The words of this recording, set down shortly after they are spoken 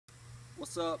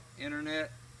What's up,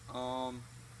 internet? Y'all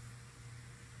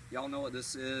know what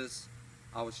this is.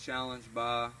 I was challenged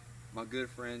by my good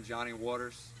friend Johnny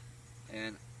Waters,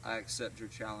 and I accept your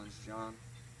challenge, John.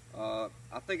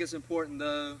 I think it's important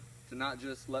though to not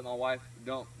just let my wife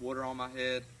dump water on my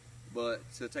head, but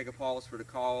to take a pause for the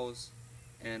cause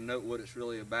and note what it's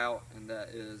really about, and that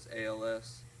is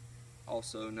ALS,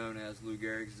 also known as Lou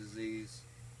Gehrig's disease,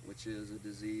 which is a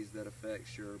disease that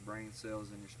affects your brain cells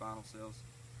and your spinal cells.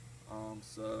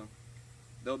 So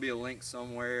there'll be a link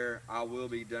somewhere. I will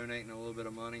be donating a little bit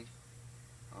of money.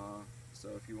 So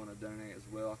if you want to donate as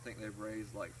well, I think they've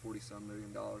raised like $40-some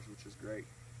million, which is great.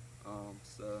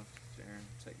 So Darren,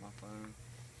 take my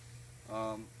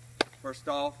phone. First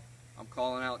off, I'm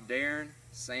calling out Darren,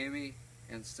 Sammy,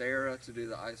 and Sarah to do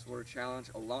the ice water challenge.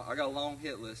 I got a long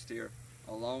hit list here,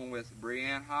 along with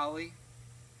Brianne Holly,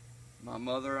 my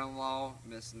mother-in-law,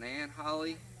 Miss Nan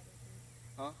Holly.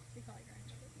 Huh?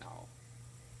 No.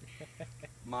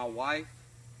 My wife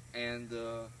and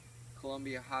the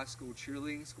Columbia High School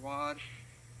cheerleading squad,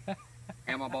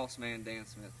 and my boss man, Dan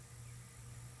Smith.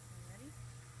 Ready?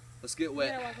 Let's get You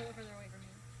wet. gotta walk a little further away from me.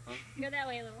 Huh? Go that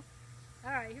way a little.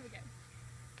 Alright, here we go.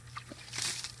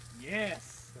 Yes.